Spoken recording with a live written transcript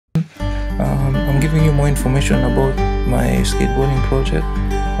I'm giving you more information about my skateboarding project,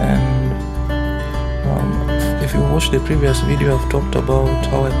 and if you watched the previous video, I've talked about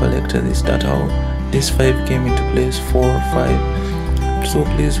how I collected this data, how this 5 came into place, 4, 5. So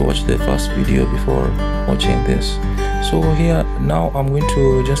please watch the first video before watching this. So here now I'm going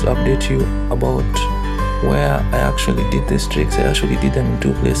to just update you about where I actually did these tricks. I actually did them in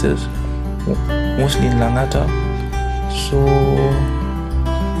 2 places, mostly in Langata. So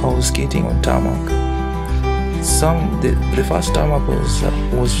I was skating on Tarmac. The first Tarmac was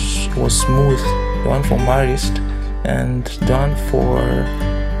smooth, the one for Marist, and the one for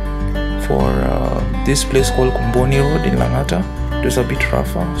this place called Comboni Road in Langata, it was a bit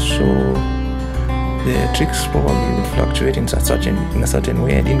rougher, so the tricks probably would fluctuate in a certain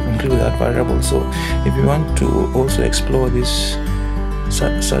way. I didn't include that variable. So if you want to also explore this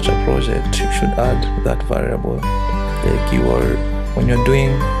such a project, you should add that variable. Like when you're doing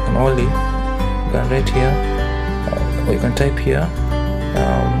an ollie, you can write here, or you can type here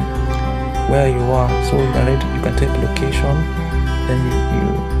where you are. So you can type location, then you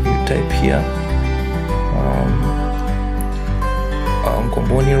type here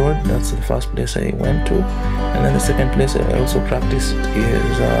Comboni Road. That's the first place I went to, and then the second place I also practiced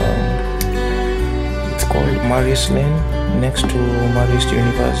is it's called Marist Lane, next to Marist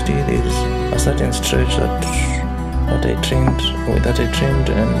University. There's a certain stretch that I trained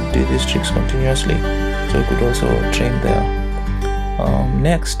and did these tricks continuously, so I could also train there.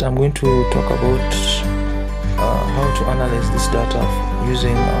 Next I'm going to talk about how to analyze this data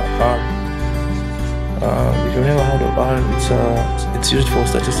using R. If you've never heard of R, it's used for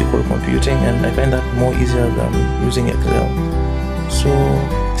statistical computing, and I find that more easier than using Excel. So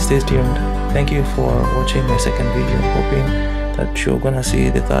stay tuned. Thank you for watching my second video. Hoping that you're gonna see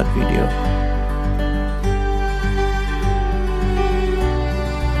the third video.